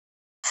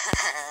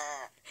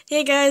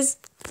Hey guys,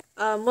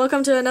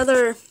 welcome to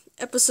another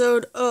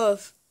episode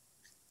of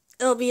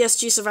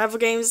LBSG Survival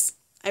Games.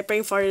 I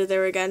brain farted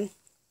there again.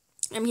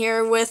 I'm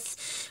here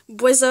with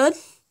Blizzard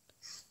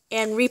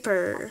and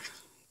Reaper.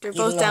 They're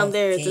both down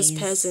there, those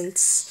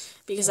peasants.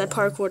 Because I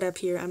parkoured up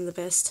here, I'm the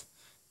best.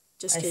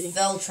 Just kidding. I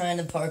fell trying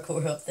to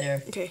parkour up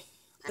there. Okay,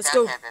 let's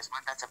go. There's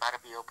one that's about to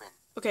be open.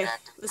 Okay,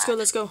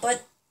 let's go.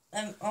 But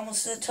I'm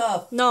almost at the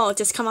top. No,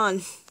 just come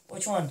on.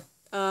 Which one?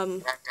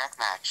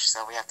 Deathmatch,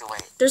 so we have to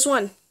wait. There's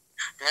one.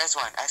 There's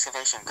one.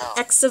 Excavation, go.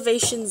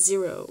 Excavation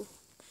 0.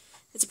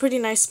 It's a pretty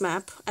nice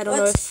map. I don't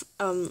know if,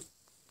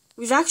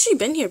 we've actually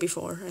been here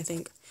before, I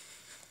think.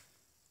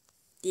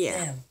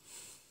 Yeah. Damn.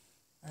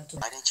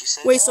 Why didn't you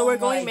say Wait, that? so we're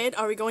going mid?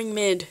 Are we going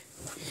mid?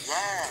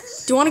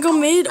 Yes. Do you want to go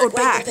mid or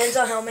back? Depends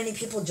on how many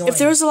people join. If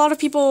there's a lot of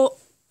people,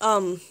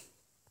 in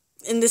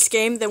this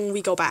game, then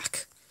we go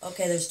back.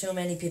 Okay, there's too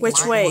many people.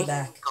 Which way? Go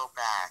back.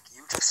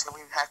 You just said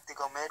we have to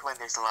go mid when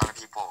there's a lot of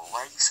people.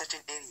 Why are you such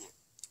an idiot?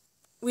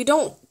 We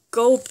don't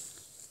go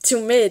to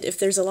mid if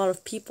there's a lot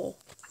of people.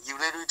 You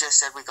literally just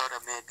said we go to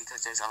mid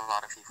because there's a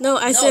lot of people. No,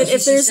 I said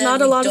if there's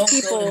not a lot of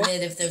people. Don't go to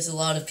mid if there's a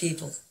lot of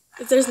people.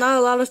 If there's not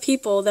a lot of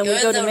people, then we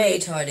go to mid. You're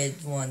the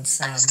retarded one,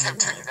 Sam. I just kept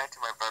telling that to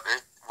my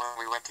brother when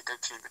we went to go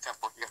clean the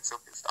temple. He got so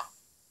pissed off.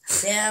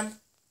 Sam.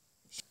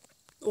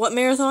 What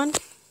marathon?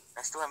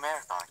 Let's do a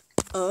marathon.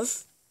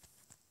 Of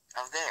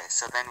this.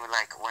 So then we're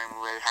like, when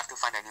we have to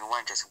find a new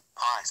one, just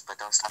pause, but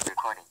don't stop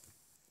recording.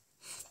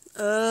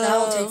 That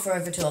will take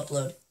forever to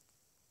upload.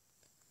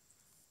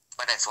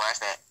 But it's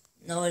worth it.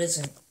 No, it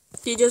isn't.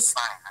 You just...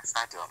 Fine, let's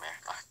not do a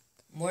marathon.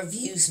 More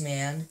views,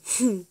 man.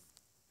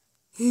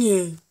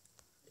 Yeah.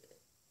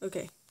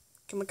 Okay.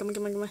 Come on.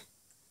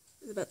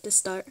 It's about to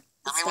start.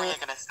 Tell me when you're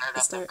gonna start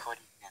up the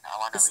recording again. I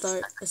wanna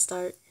Start.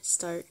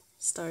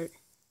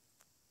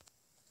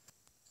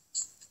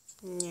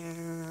 Yeah.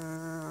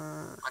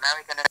 When are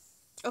we gonna...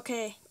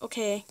 Okay,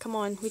 come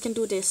on, we can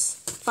do this.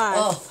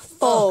 5,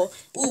 4,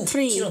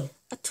 3,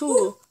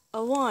 2,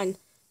 1.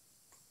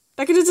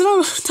 Back into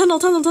the tunnel.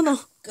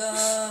 Go.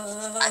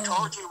 I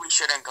told you we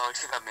shouldn't go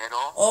to the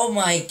middle. Oh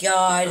my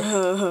god.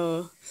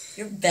 Oh.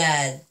 You're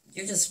bad.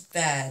 You're just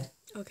bad.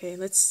 Okay,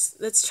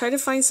 let's try to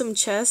find some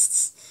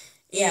chests.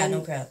 Yeah,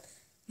 no crap.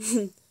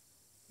 Why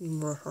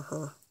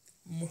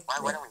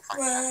wouldn't we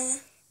find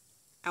that?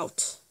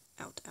 Out.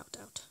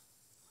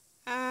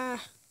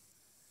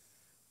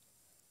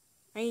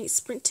 I ain't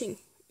sprinting.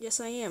 Yes,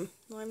 I am.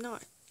 No, I'm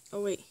not.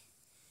 Oh, wait.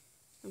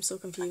 I'm so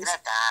confused. We're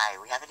gonna die.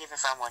 We haven't even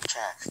found one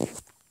chest.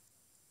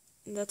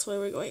 And that's why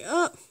we're going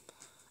up.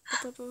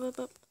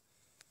 Up.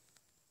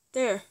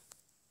 There.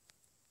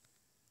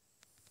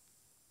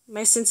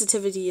 My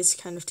sensitivity is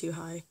kind of too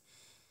high.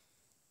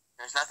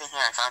 There's nothing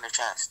here. I found a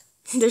chest.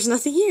 There's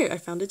nothing here. I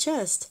found a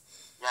chest.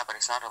 Yeah, but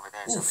it's not over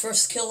there. Ooh,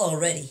 first kill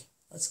already.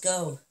 Let's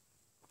go.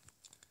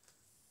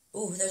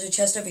 Ooh, there's a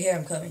chest over here.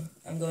 I'm coming.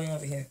 I'm going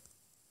over here.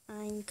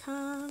 I'm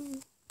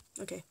coming.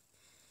 Okay.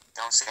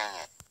 Don't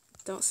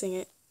sing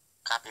it.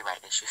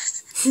 Copyright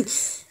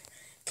issues.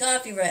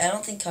 Copyright. I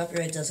don't think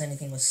copyright does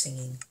anything with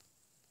singing.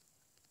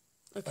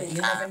 Okay. But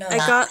you never know. I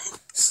got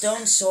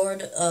stone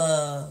sword.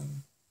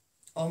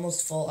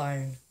 Almost full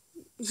iron.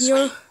 Here.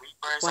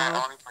 Reapers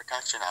are only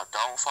protection now.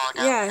 Don't fall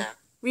down there.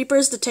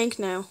 Reaper's the tank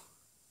now.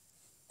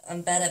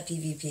 I'm bad at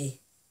PvP.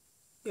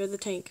 You're the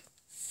tank.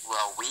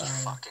 Well, we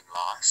fucking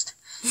lost.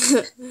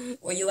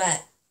 Where you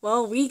at?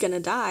 Well, we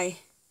gonna die.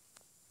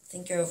 I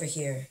think you're over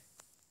here.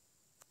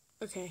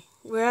 Okay,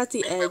 we're at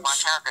the edge.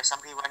 Watch out, there's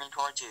somebody running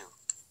towards you.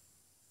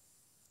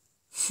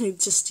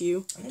 Just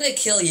you. I'm gonna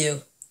kill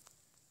you.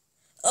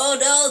 Oh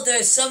no,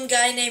 there's some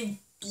guy named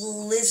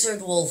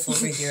Blizzard Wolf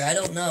over here. I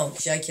don't know.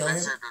 Should I kill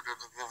him?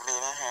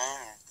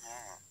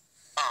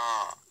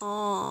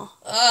 Aww.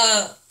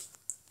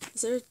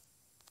 Is there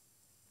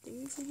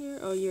things in here?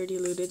 Oh, you already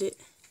looted it.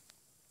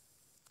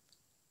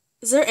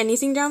 Is there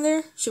anything down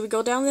there? Should we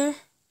go down there?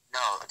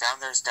 No, down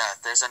there's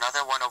death. There's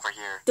another one over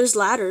here. There's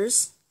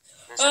ladders.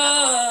 There's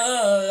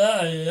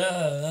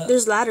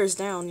ladders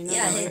down, you know.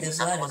 Yeah, hey, there's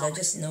ladders. I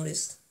just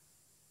noticed.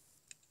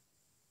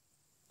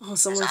 Oh,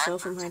 someone fell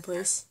from high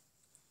place.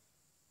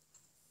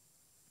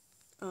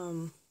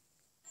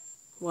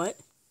 What?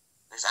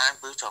 There's iron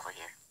boots over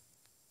here.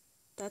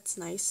 That's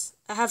nice.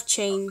 I have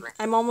chain.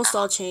 I'm almost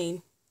all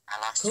chain. I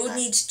lost Who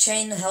needs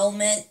chain,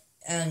 helmet,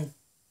 and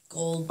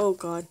gold? Oh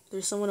god,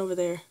 there's someone over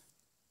there.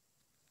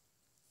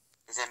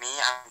 Is it me?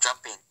 I'm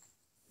jumping.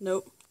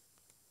 Nope.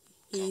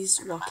 He's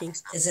walking.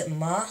 Is it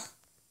Ma?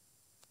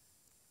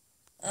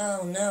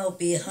 Oh no,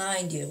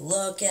 behind you.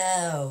 Look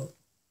out.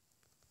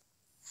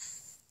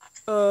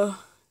 Do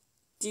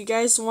you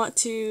guys want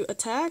to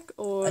attack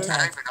or... Attack. I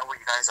don't even know where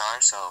you guys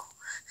are, so...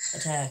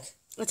 Attack.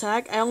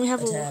 Attack? I only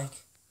have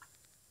Attack.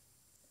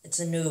 It's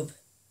a noob.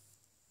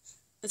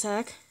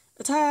 Attack.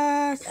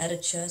 At a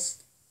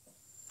chest.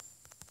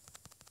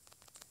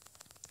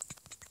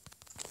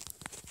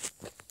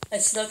 I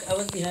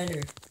was behind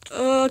her.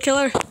 Oh, kill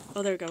her.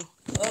 Oh, there we go.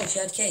 Oh, she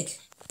had cake.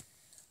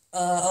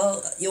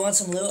 Oh, you want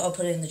some loot? I'll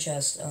put it in the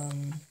chest.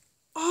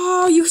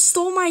 Oh, you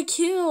stole my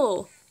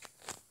kill.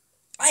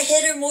 I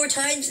hit her more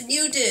times than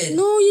you did.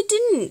 No, you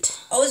didn't.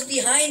 I was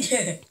behind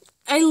her.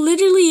 I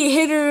literally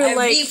hit her I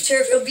like... reaped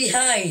her from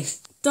behind.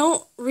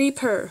 Don't reap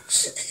her.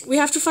 We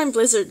have to find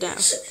Blizzard now.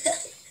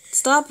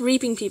 Stop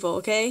reaping people,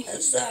 okay?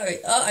 I'm sorry.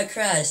 Oh, I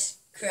crashed.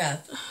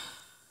 Crap.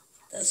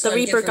 That's The what I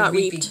get Reaper for got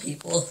reaping reaped.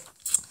 people.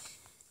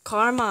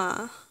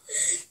 Karma.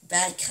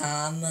 Bad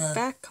karma.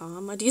 Back,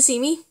 karma. Do you see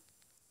me?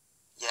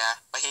 Yeah,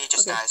 but he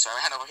just died, so I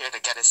ran over here to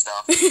get his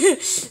stuff.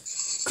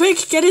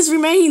 Quick, get his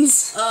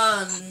remains.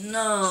 Oh,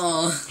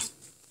 no.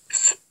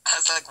 I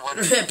was like, what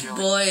are Rip, you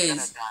doing? boys. He's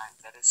gonna die.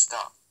 Get his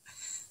stuff.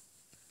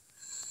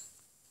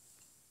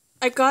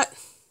 I got...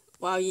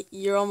 Wow,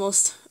 you're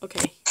almost...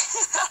 Okay.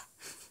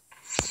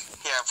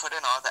 Here, put in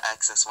all the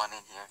excess one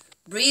in here.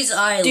 Breeze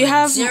Island, Do you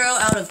have- 0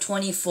 out of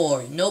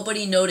 24.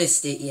 Nobody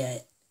noticed it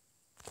yet.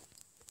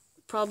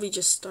 Probably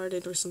just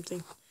started or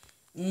something.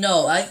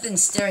 No, I've been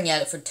staring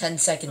at it for 10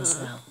 seconds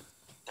now.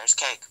 There's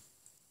cake.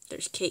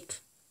 There's cake.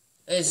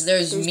 There's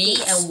me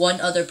boots. and one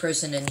other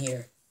person in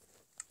here.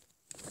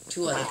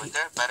 2 other Wait, was people.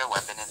 there a better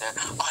weapon in there?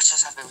 Oh, I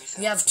just have to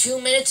refill. You have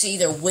 2 minutes to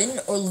either win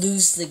or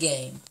lose the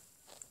game.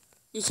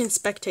 You can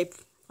spectate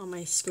on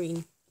my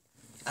screen.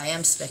 I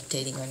am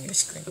spectating on your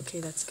screen. Okay,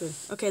 that's good.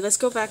 Okay, let's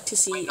go back to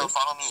see... Wait, no,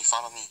 follow me,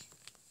 follow me.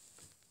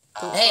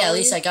 Hey, at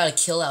least I got a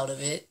kill out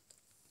of it.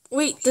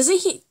 Wait, doesn't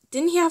he...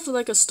 Didn't he have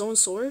like a stone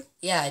sword?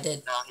 Yeah, I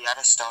did. No, he had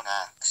a stone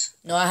axe.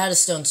 No, I had a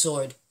stone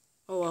sword.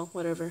 Oh well,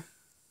 whatever.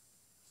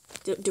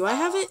 Do I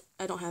have it?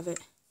 I don't have it.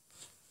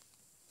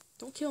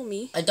 Don't kill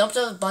me. I dumped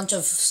a bunch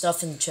of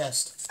stuff in the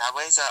chest. That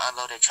way's an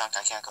unloaded chunk.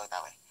 I can't go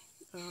that way.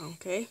 Oh,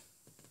 okay.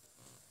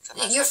 So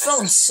that's Your the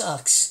phone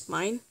difference.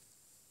 Mine?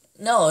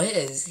 No,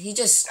 his. He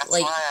just, That's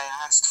like, why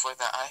I asked for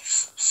the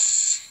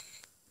iPhone.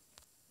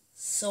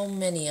 so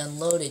many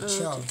unloaded Okay.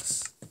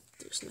 chunks.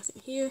 There's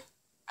nothing here.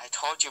 I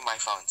told you my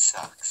phone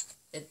sucks.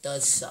 It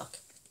does suck.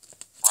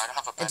 Well, I don't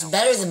have a better It's one.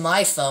 better than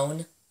my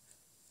phone.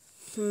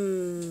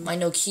 Hmm. My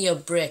Nokia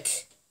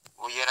brick.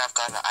 Well, you'd have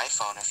gotten an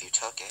iPhone if you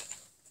took it.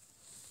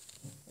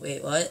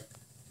 Wait, what?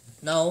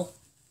 No.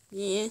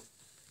 Yeah.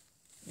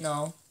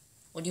 No.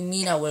 What do you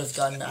mean I would have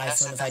gotten an You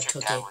just iPhone said if I that your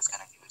took dad it? was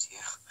gonna give it to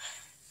you.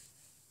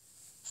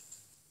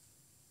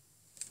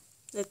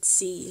 Let's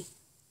see.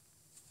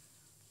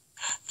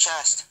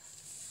 Chest.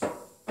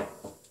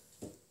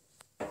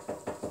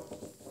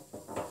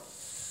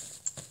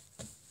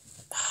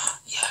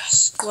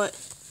 Yes. What?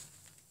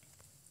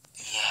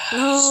 Yes.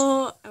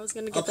 No, I was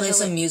gonna get I'll the play helmet.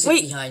 some music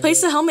Wait, behind place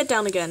it. the helmet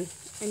down again.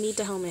 I need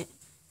the helmet.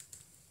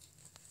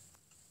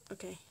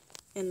 Okay.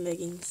 And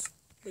leggings.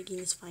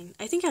 Leggings, fine.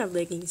 I think I have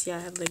leggings. Yeah,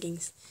 I have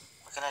leggings.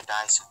 We're gonna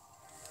die soon.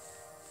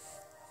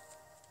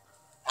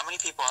 How many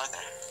people are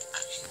there?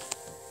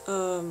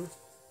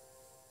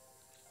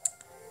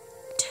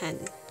 10.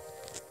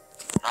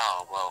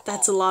 Oh, whoa.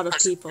 That's whoa. a lot of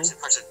Person, people.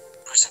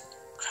 Person.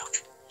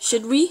 Crouch.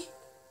 Should we?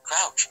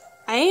 Crouch.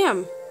 I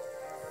am.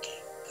 Okay,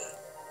 good.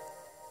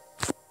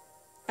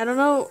 I don't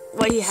know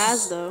what he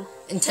has though.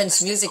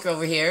 Intense music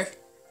over here.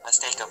 Let's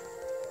take him.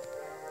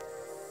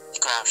 He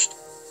crouched.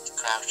 He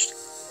crouched.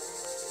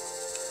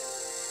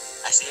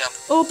 I see him.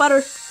 Oh,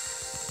 butter.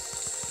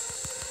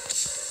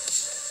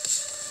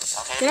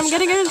 Okay, Get him, let's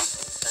get him, check get him. that out.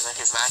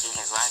 He's lagging,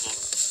 he's lagging.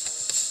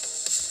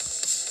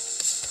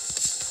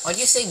 Why do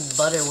you say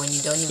butter when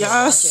you don't even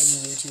Yes. watch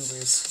any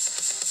YouTubers?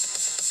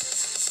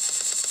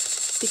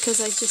 Because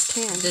I just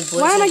can. Did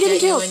Why am I Blizzard getting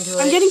get you killed? into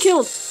I'm it? getting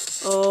killed.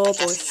 Oh I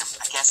can't boy. see him.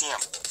 I can't see him.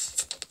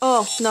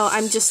 Oh no,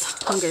 I'm just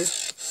hunger.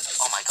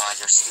 Oh my god,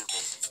 you're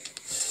stupid.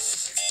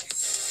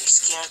 You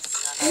scared the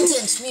crap out of me.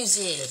 Intense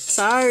music.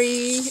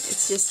 Sorry,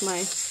 it's just my.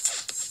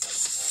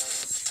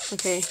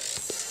 Okay.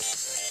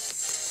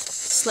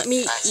 Just let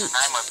me Alright, so eat.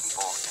 9 more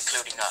people,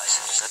 including us.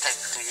 So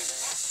technically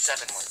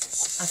 7 more people.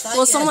 I thought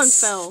Well, you someone had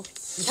fell.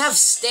 You have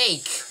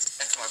steak.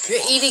 6 more You're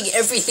people. eating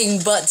everything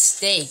but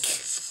steak.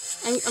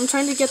 I'm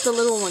trying to get the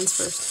little ones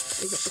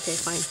first. Okay,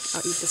 fine.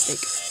 I'll eat the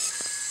steak.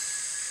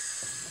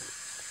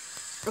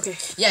 Okay.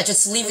 Yeah,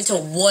 just leave it to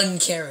 1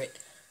 carrot.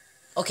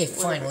 Okay,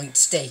 fine, we'll eat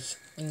steak.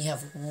 When you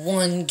have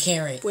 1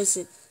 carrot.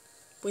 Wizard,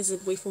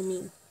 wait for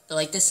me. You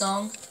like this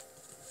song?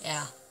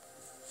 Yeah.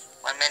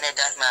 1 minute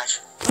deathmatch.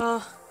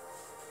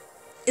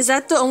 Is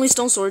that the only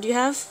stone sword you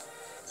have?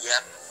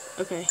 Yep.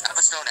 Okay. I have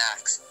a stone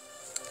axe.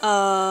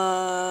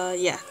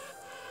 Yeah.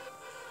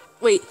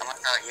 Wait. I'm gonna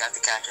tell you, you have to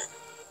catch it.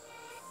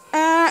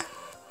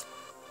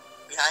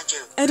 Behind you.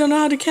 I don't know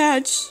how to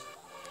catch.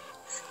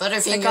 I got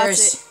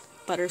Butterfingers. it.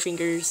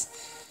 Butterfingers.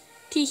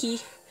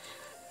 Teehee.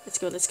 Let's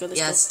go.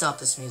 Yeah, go. stop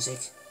this music.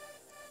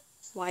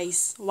 Why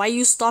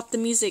you stop the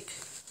music?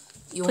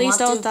 You Please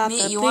don't want, stop me,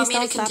 it. you Please want me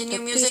don't to stop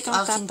continue it. music? Please don't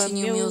I'll stop the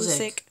continue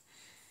music.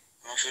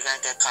 Unless you're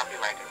gonna get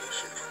copyrighted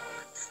issue.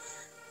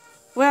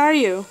 Where are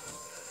you?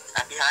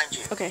 I'm behind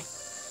you. Okay.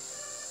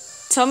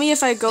 Tell me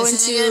if I go This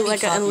isn't into gonna be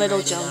like a little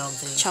copyrighted, I don't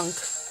think. chunk.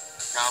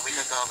 No, we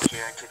can go over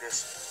here into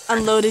this.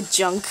 Unloaded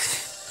junk.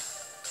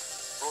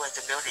 Oh, it's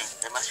a building.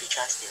 There must be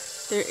chest here.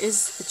 There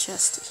is a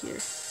chest here.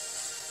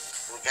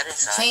 We'll get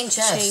inside. Chain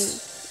chest. Chain.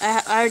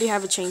 I already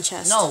have a chain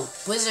chest. No,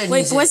 Blizzard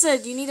Wait, needs it.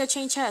 Blizzard, you need a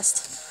chain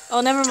chest.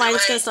 Oh, never mind.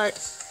 It's gonna start.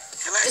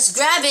 Just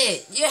grab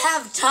it. You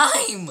have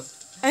time.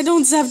 I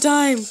don't have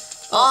time.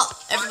 Oh,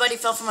 everybody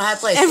fell from a high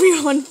place.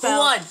 Everyone Who fell.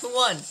 won? Who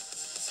won?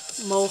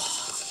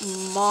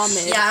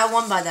 Mohammed. Yeah, I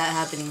won by that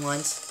happening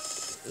once.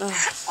 What?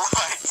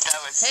 That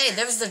was Hey,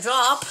 there's the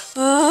drop.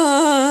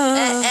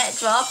 Ah.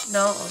 Drop.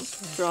 No.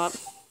 Drop.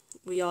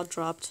 We all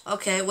dropped.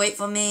 Okay, wait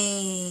for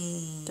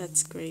me.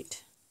 That's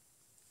great.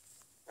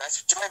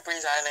 Let's join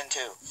Breeze Island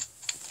too.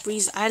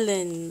 Breeze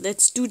Island.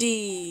 Let's do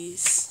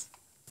this.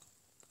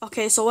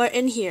 Okay, so we're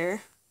in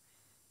here.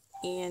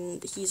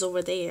 And he's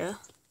over there.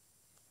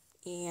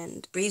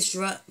 And Breeze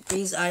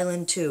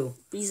Island 2.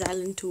 Breeze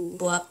Island 2.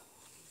 Blop.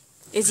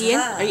 Is he in?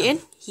 Are you in?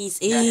 He's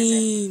Yeah, in.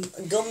 he's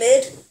Go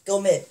mid. Go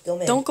mid. Go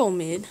mid. Don't go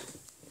mid.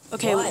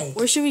 Okay, Why?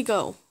 where should we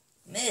go?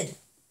 Mid.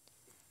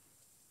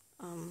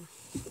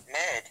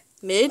 Mid.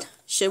 Mid?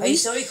 Should Are you we?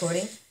 still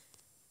recording?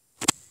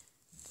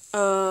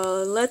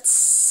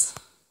 Let's...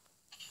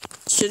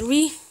 Should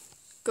we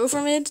go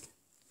for mid?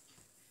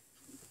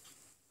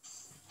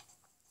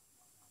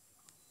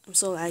 I'm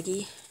so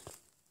laggy.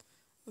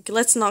 Okay,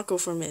 let's not go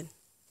for mid.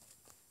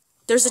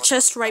 There's a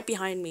chest right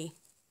behind me.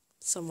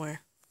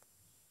 Somewhere.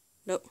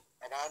 Nope.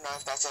 I don't know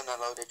if that's an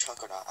unloaded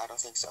chunk or not. I don't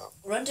think so.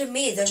 Run to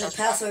me. There's a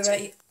pathway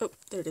right. Oh,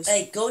 there it is.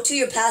 Hey, go to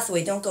your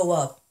pathway. Don't go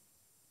up.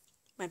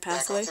 My Yeah,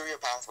 pathway. go through your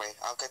pathway.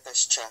 I'll get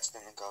this chest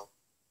and then go.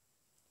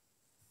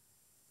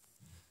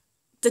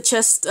 The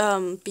chest,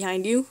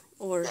 behind you?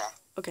 Or... Yeah.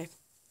 Okay.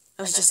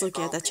 I was And just then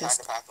looking go at that behind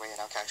chest. the pathway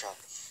and I'll catch up.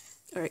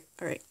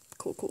 Alright.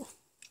 Cool.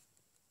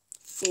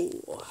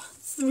 4,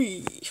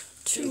 3,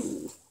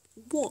 2,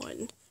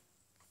 1.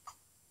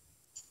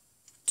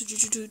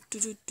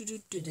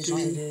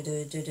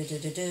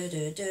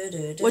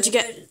 What'd you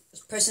get?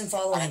 Person I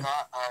following.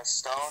 got a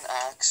stone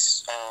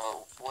axe, a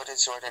wooden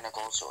sword, and a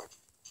gold sword.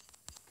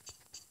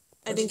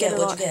 I didn't get a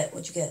lot.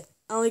 What'd you get?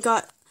 I only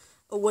got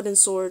a wooden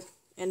sword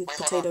and Wait,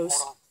 potatoes.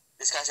 hold on.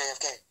 This guy's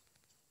AFK.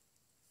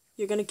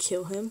 You're gonna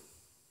kill him?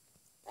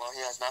 Well, he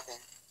has nothing.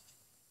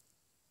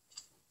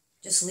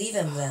 Just leave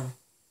him then.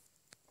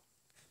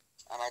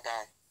 I might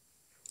die.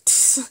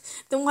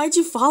 Then why'd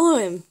you follow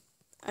him?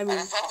 I I mean,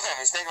 didn't follow him.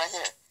 He's staying right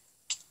here.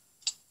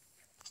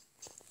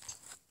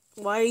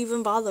 why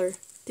even bother?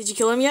 Did you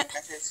kill him yet?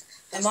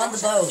 I'm on the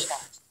boat.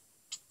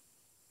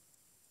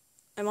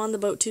 I'm on the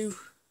boat too.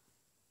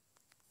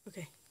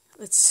 Okay,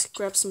 let's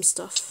grab some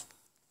stuff.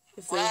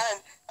 If they... Run!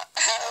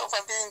 Help!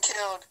 I'm being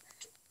killed.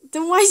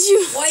 Then why'd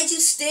you... Why'd you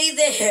stay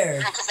there?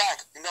 No, come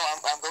back. No,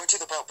 I'm going to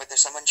the boat, but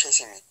there's someone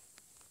chasing me.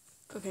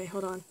 Okay,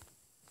 hold on.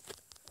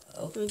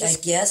 Oh, Let me I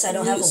just guess I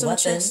don't have loot a some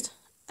weapon. chest.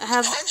 I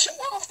have... Punch him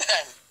off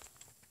then.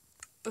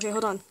 Okay,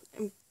 hold on.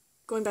 I'm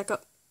going back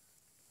up.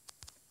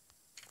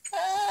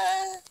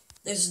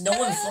 There's no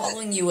one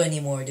following you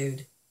anymore,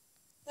 dude.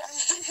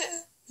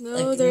 No,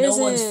 Like, there no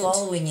isn't. one's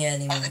following you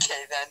anymore.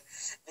 Okay then,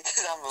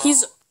 because I'm low.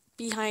 He's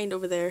behind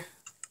over there.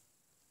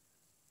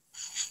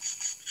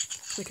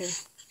 Okay.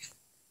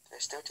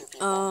 There's still 2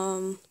 people.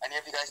 Any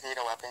of you guys need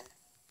a weapon?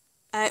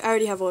 I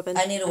already have a weapon.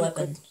 I need a I'm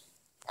weapon. good.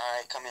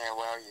 Alright, come here.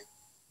 Where are you?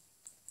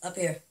 Up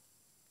here.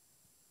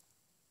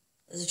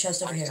 There's a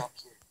chest over He's here. up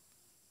here.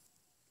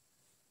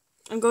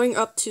 I'm going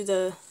up to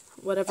the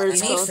whatever You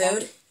it's need called.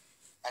 food?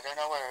 I don't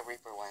know where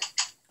Reaper went.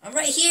 I'm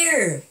right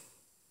here.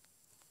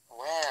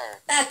 Where?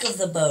 Back of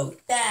the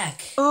boat.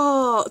 Back.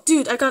 Oh,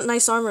 dude, I got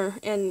nice armor.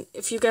 And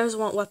if you guys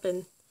want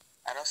weapon,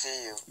 I don't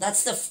see you.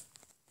 That's the...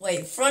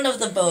 Wait, front of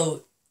the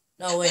boat.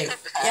 No, wait.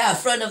 Yeah,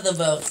 front of the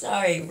boat.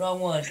 Sorry, wrong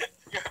one.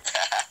 You're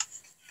back.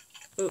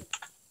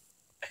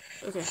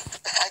 okay.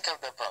 Back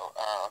of the boat.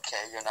 Oh, okay.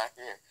 You're not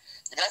here.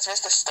 You guys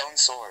missed a stone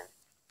sword.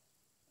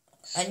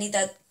 I need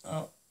that...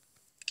 Oh.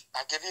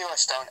 I'll give you a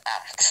stone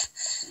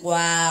axe.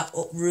 Wow.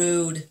 Oh,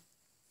 rude.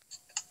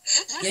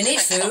 You need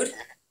food?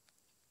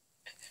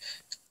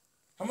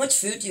 How much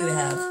food do you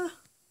have?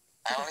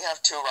 I only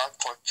have 2 raw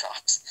pork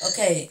chops.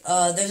 Okay,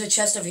 there's a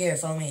chest over here.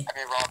 Follow me. I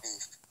mean raw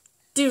beef.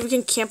 Dude, we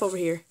can camp over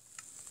here.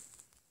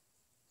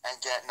 And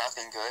get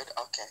nothing good?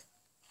 Okay.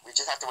 We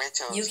just have to wait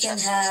till... You can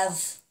chest is-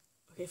 have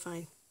Okay,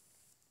 fine.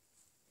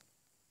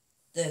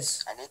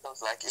 this. I need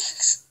those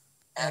leggings.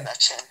 And a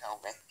chain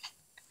helmet.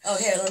 Oh,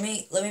 here, let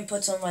me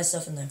put some of my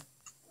stuff in there.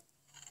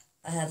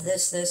 I have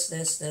this.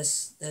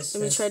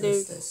 Let me try to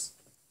this.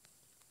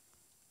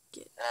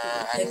 get...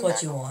 I Pick need what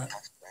that you gold want.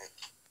 axe, right?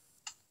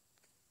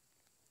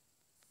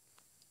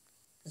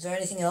 Is there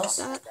anything else?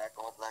 I need that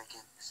gold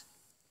leggings.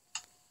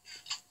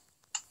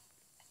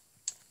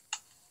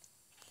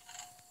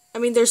 I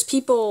mean, there's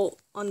people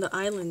on the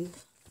island.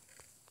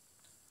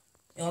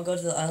 You wanna go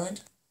to the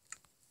island?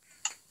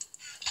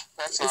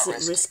 That's Is not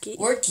it risky?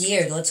 We're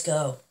geared, let's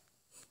go.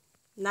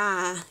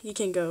 Nah, you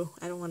can go.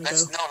 I don't want to go.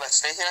 Let's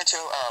stay here until,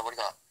 what do you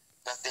got?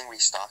 The thing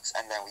restocks,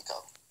 and then we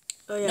go.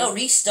 Oh, yeah. No,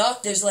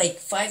 restock, there's like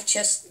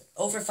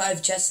over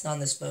 5 chests on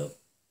this boat.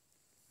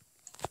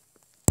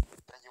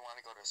 Then you want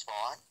to go to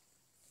spawn?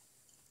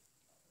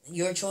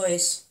 Your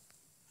choice.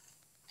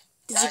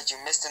 Guys, you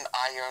missed an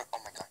iron. Oh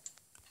my god.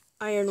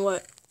 Iron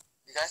what?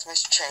 You guys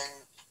missed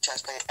chain,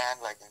 chestplate,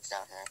 and leggings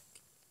down here.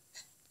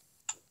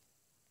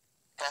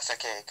 That's a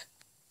cake.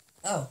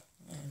 Oh,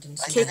 I didn't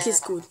see Cake that. is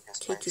good.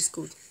 Cake is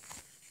good.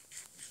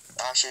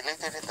 She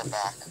linked it in the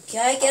back.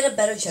 Can I get a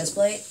better chest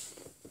plate?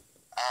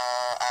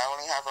 I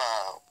only have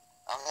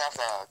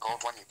the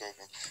gold one you gave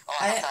me. Oh,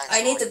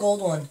 I need the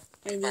gold one.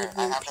 I need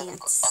I new have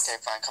pants. Okay,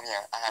 fine. Come here.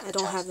 I have I the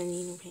don't chest. have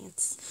any new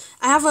pants.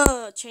 I have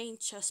a chain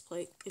chest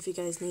plate if you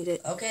guys need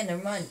it. Okay,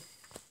 never mind.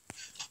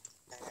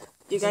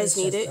 You guys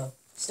need it? Though.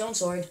 Stone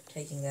sword,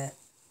 taking that.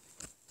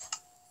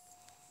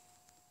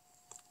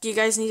 Do you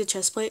guys need a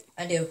chest plate?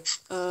 I do.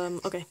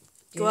 Okay.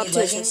 Do Go you up need to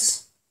the leggings?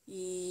 chest.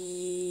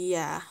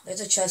 Yeah. There's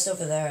a chest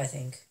over there, I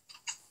think.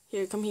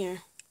 Here, come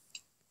here.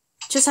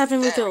 Just have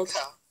him refilled.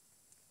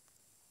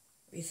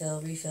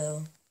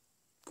 Refill.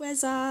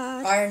 Where's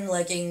Iron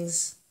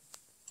leggings.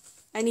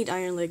 I need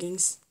iron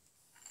leggings.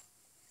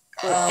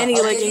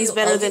 Any leggings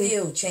better than... I'll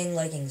give you chain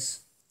leggings.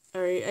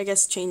 Alright, I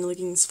guess chain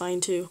leggings fine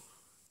too.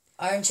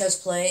 Iron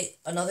chest plate,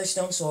 another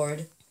stone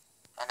sword.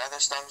 Another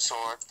stone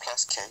sword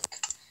plus cake.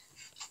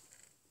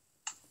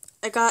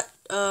 I got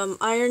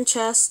iron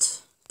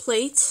chest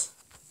plate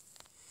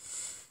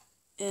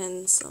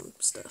and some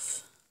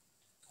stuff.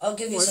 I'll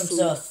give you More some food.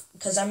 stuff,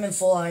 because I'm in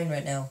full iron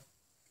right now.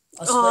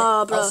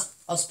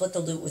 I'll split the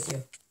loot with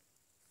you.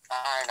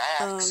 Iron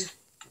axe.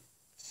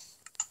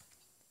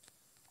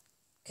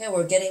 Okay,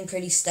 we're getting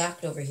pretty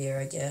stacked over here,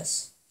 I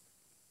guess.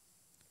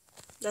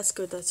 That's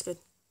good, that's good.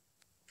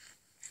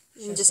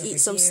 You can Chest just eat over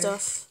some here.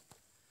 stuff.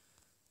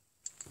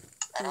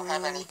 I don't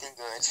have anything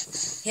good.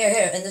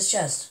 Here, in this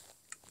chest.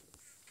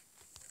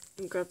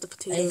 And grab the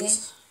potatoes.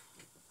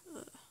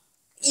 Anything?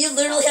 You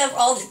literally have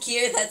all the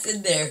gear that's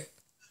in there.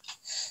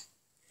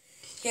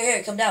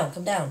 Here, come down.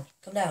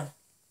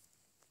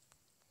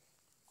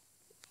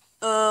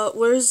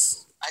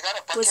 Where's I got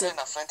a bucket and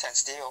a flint and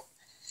steel.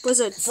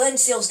 Blizzard? Flint and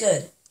steel's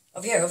good.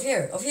 Over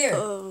here.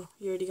 Oh,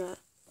 you already got it.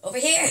 Over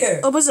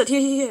here. Oh, Blizzard,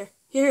 here.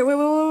 Here,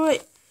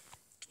 wait.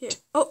 Here.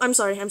 Oh, I'm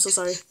sorry, I'm so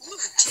sorry.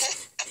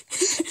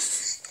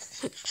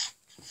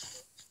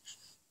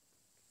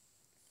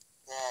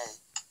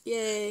 Yay.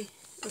 Yay.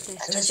 Okay. In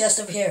the chest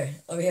over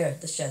here,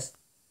 this chest.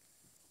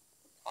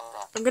 Hold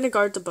on. I'm gonna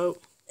guard the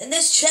boat. In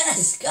this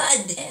chest,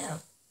 god damn.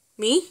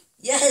 Me?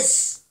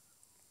 Yes.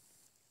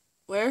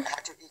 Where? I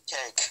have to eat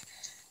cake.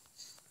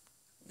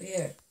 Over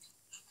here.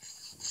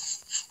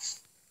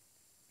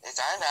 Is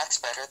iron axe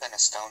better than a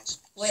stone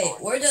Wait,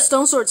 sword? where the...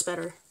 Stone sword's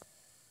better.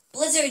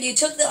 Blizzard, you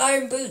took the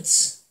iron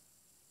boots.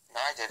 No,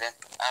 I didn't.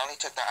 I only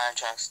took the iron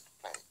chest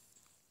plate.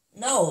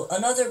 No,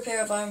 another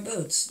pair of iron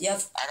boots. You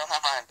have... I don't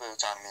have iron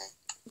boots on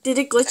me. Did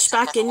it glitch Except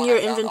back for the in one your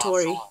I found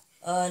inventory?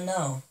 offshore.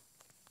 No.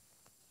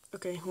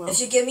 Okay, well. If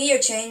you give me your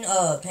chain,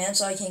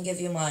 pants, I can give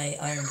you my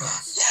iron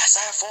pants. Yes,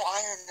 I have full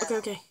iron now.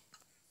 Okay.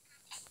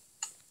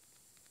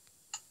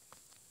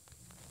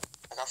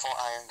 I got full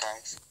iron,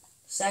 guys.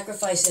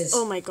 Sacrifices.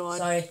 Oh my god.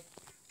 Sorry.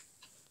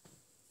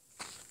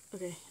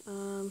 Okay, Do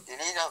you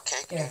need a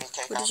cake? Here. Do you need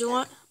cake? what did you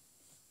want?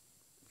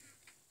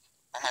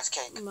 I has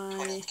cake. My-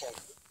 Who needs cake?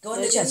 Go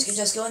in the chest. You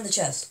just go in the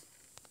chest.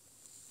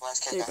 Who has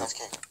There cake? you I go. has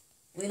cake.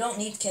 We don't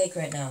need cake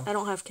right now. I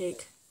don't have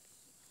cake.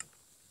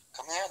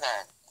 Come here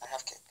then. I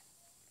have cake.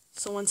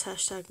 Someone's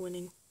hashtag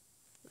winning.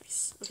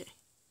 Nice. Okay.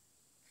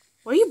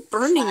 Why are you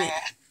burning it?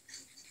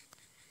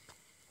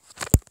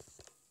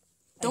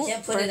 Don't I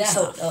can't put burn it out.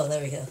 stuff. Oh,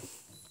 there we go.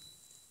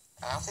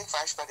 I don't think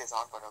fire spread is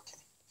on, but okay.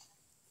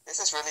 This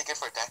is really good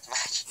for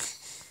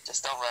deathmatch.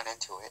 Just don't run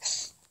into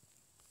it.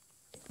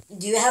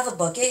 Do you have a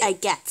bucket? I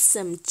got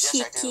some Yes,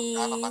 I do.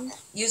 I have a chicken. bucket.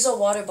 Use a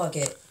water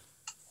bucket.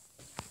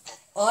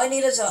 All I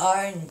need is an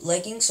iron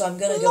legging, so I'm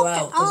gonna go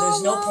out because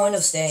there's no point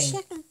of staying.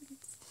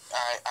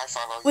 Alright, I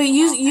follow you. Wait,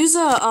 use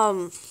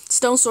a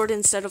stone sword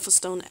instead of a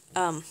stone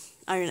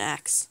iron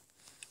axe.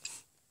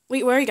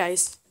 Wait, where are you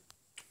guys?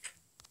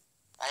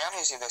 I am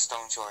using the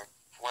stone sword.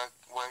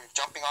 We're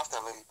jumping off the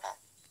lily pad.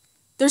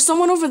 There's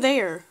someone over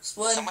there.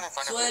 Swim, Someone in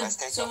front of me, let's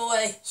take swim him.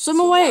 away. Swim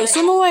away.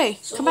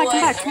 Swim Come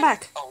back. Come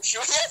back. Oh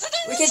shoot, yes,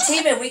 We can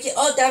team it.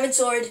 Oh, diamond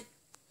sword.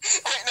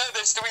 Wait, no,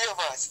 there's three of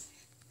us.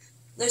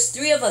 There's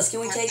 3 of us. Can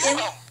we take Get him?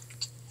 him.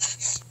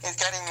 He's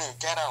getting me.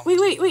 Get him.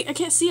 Wait. I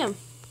can't see him.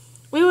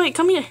 Wait.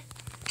 Come here.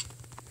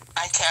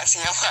 I can't see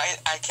him.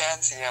 I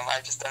can see him. I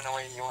just don't know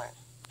where he went.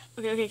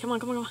 Okay. Come on.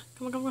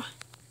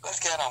 Let's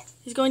get him.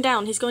 He's going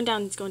down.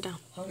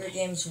 Hunger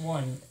Games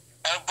 1.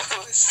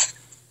 Boost.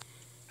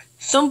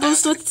 Don't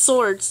boost with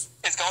swords.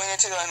 It's going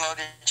into the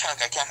unloaded chunk.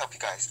 I can't help you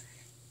guys.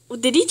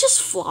 Did he just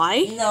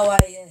fly? No, I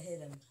hit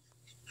him.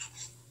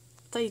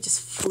 I thought he just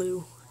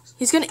flew.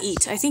 He's gonna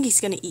eat. I think he's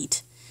gonna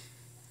eat.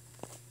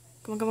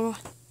 Come on.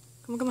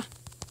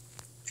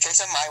 Chase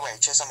him my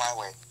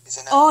way. He's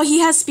in a... Oh, he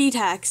has speed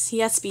hacks.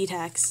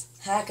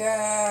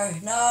 Hacker.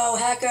 No,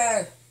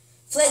 hacker.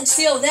 Flint and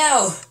steel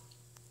now.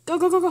 Go.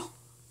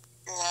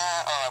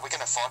 Yeah, are we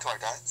gonna fall to our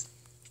deaths?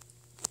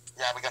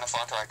 Yeah, we're gonna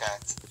fall to our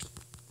deaths.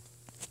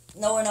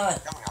 No, we're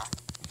not. No, we're not.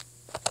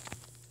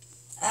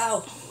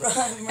 Ow.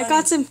 Run. I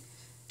got him.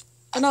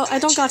 Oh, no, I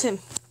don't got him.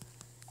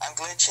 I'm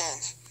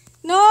glitching.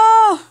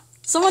 No!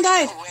 Someone I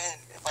died. can't win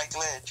if I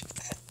glitch.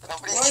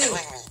 Nobody's Why?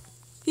 killing me.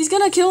 He's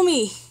gonna kill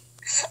me.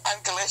 I'm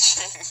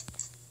glitching.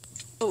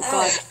 Oh, Ow.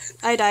 God.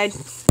 I died.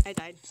 I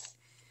died.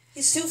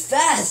 He's too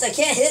fast. I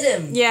can't hit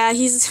him. Yeah,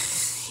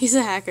 he's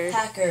a hacker.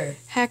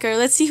 Hacker.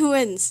 Let's see who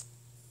wins.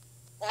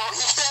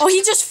 Oh,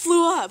 he just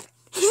flew up.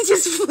 He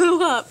just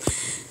flew up.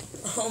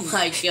 Oh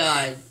my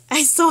god.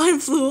 I saw him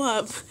flew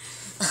up.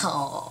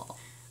 Oh.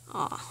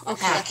 Oh,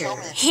 okay.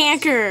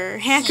 Hacker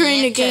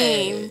In the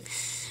game.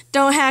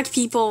 Don't hack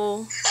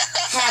people.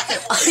 Hacker.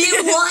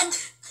 You won?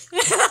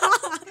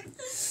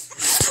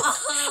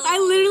 I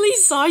literally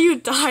saw you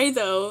die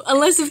though.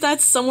 Unless if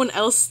that's someone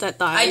else that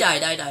died. I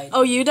died.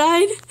 Oh, you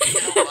died?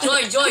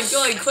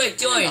 Join, quick,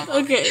 join.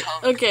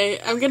 Okay.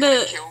 I'm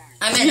gonna.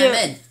 I'm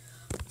in.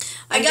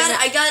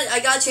 I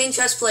got chain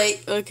chest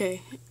plate.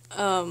 Okay.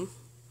 Trying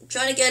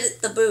to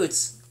get the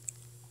boots.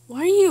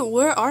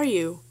 Where are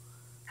you?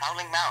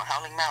 Howling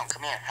Mount,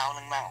 come here,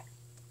 Howling Mount.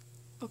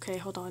 Okay,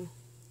 hold on.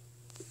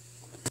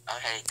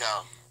 Okay,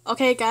 go.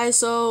 Okay, guys,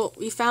 so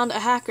we found a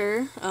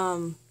hacker.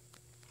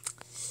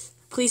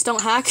 Please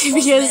don't hack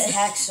because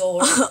Haxor.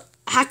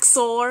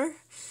 Haxor.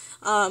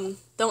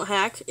 Don't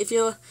hack. If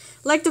you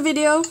like the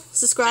video,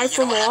 subscribe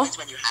for more.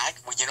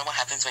 You know what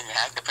happens when you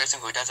hack? The person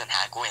who doesn't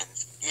hack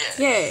wins. Yeah.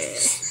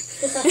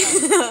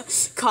 Yeah.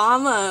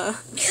 Karma.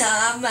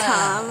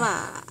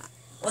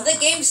 When the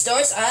game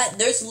starts,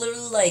 there's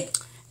literally like.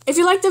 If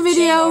you like the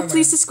video,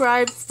 please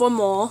subscribe for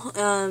more.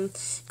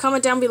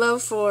 Comment down below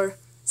for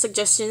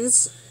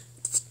suggestions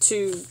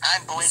to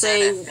And boys,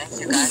 say. thank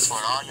you guys for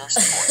all your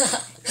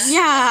support.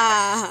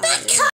 Yeah.